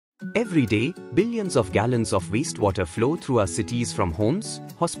Every day, billions of gallons of wastewater flow through our cities from homes,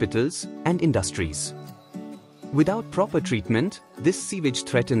 hospitals, and industries. Without proper treatment, this sewage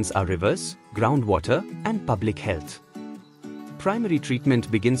threatens our rivers, groundwater, and public health. Primary treatment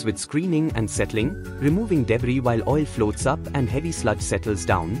begins with screening and settling, removing debris while oil floats up and heavy sludge settles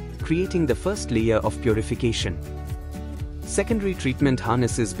down, creating the first layer of purification. Secondary treatment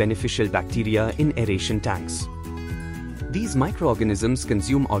harnesses beneficial bacteria in aeration tanks. These microorganisms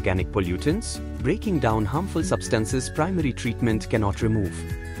consume organic pollutants, breaking down harmful substances primary treatment cannot remove.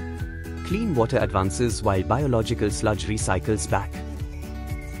 Clean water advances while biological sludge recycles back.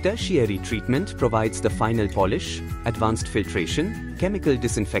 Tertiary treatment provides the final polish, advanced filtration, chemical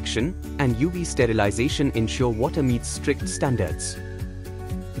disinfection, and UV sterilization ensure water meets strict standards.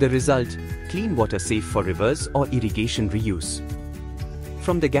 The result, clean water safe for rivers or irrigation reuse.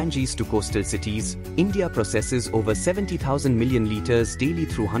 From the Ganges to coastal cities, India processes over 70,000 million litres daily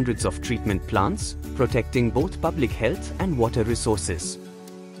through hundreds of treatment plants, protecting both public health and water resources.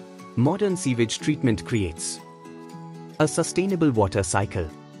 Modern sewage treatment creates a sustainable water cycle,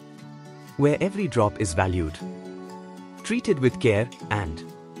 where every drop is valued, treated with care, and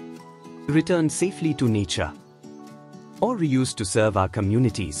returned safely to nature, or reused to serve our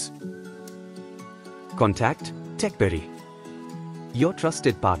communities. Contact TekBerry, your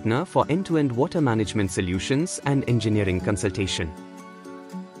trusted partner for end-to-end water management solutions and engineering consultation.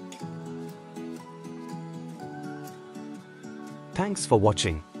 Thanks for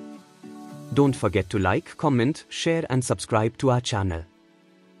watching. Don't forget to like, comment, share and subscribe to our channel.